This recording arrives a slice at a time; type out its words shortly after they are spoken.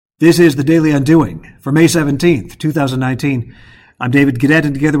This is the Daily Undoing for May 17th, 2019. I'm David Gadet,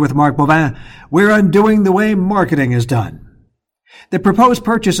 and together with Mark Bovin, we're undoing the way marketing is done. The proposed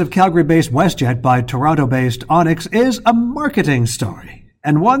purchase of Calgary-based WestJet by Toronto-based Onyx is a marketing story,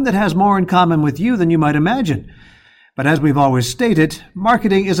 and one that has more in common with you than you might imagine. But as we've always stated,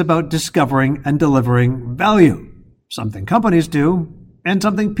 marketing is about discovering and delivering value. Something companies do, and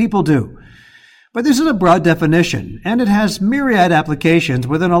something people do. But this is a broad definition, and it has myriad applications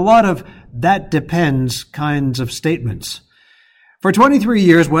within a lot of that depends kinds of statements. For 23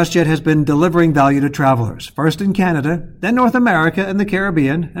 years, WestJet has been delivering value to travelers, first in Canada, then North America and the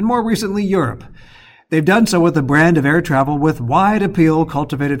Caribbean, and more recently Europe. They've done so with a brand of air travel with wide appeal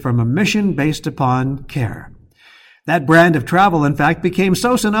cultivated from a mission based upon care. That brand of travel, in fact, became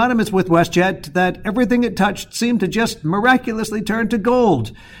so synonymous with WestJet that everything it touched seemed to just miraculously turn to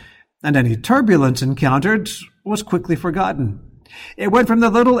gold. And any turbulence encountered was quickly forgotten. It went from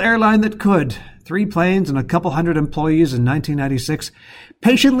the little airline that could, 3 planes and a couple hundred employees in 1996,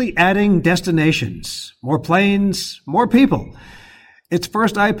 patiently adding destinations, more planes, more people. Its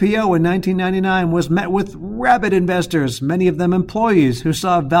first IPO in 1999 was met with rabid investors, many of them employees who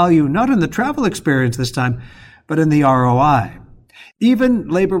saw value not in the travel experience this time, but in the ROI. Even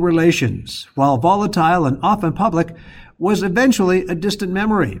labor relations, while volatile and often public, was eventually a distant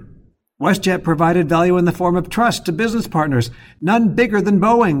memory. WestJet provided value in the form of trust to business partners, none bigger than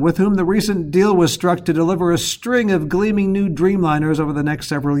Boeing, with whom the recent deal was struck to deliver a string of gleaming new Dreamliners over the next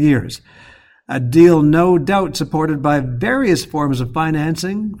several years. A deal no doubt supported by various forms of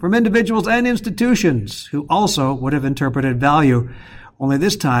financing from individuals and institutions who also would have interpreted value, only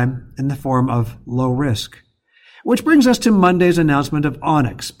this time in the form of low risk. Which brings us to Monday's announcement of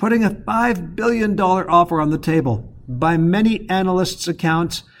Onyx, putting a $5 billion offer on the table. By many analysts'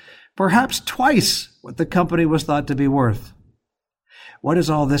 accounts, perhaps twice what the company was thought to be worth. What does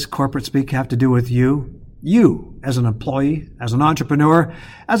all this corporate speak have to do with you? You, as an employee, as an entrepreneur,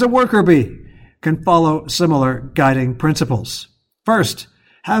 as a worker bee, can follow similar guiding principles. First,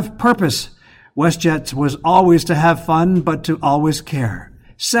 have purpose. WestJet was always to have fun, but to always care.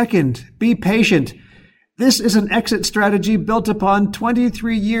 Second, be patient. This is an exit strategy built upon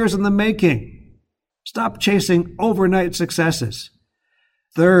 23 years in the making. Stop chasing overnight successes.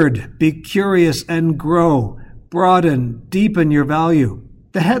 Third, be curious and grow. Broaden, deepen your value.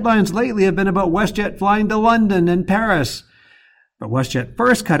 The headlines lately have been about WestJet flying to London and Paris. But WestJet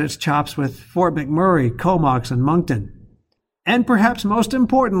first cut its chops with Fort McMurray, Comox, and Moncton. And perhaps most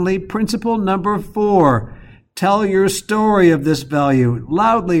importantly, principle number 4. Tell your story of this value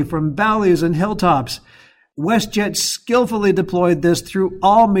loudly from valleys and hilltops. WestJet skillfully deployed this through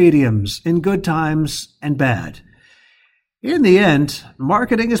all mediums, in good times and bad. In the end,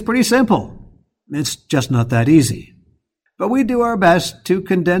 marketing is pretty simple. It's just not that easy. But we do our best to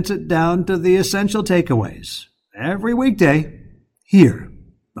condense it down to the essential takeaways every weekday here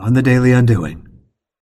on The Daily Undoing.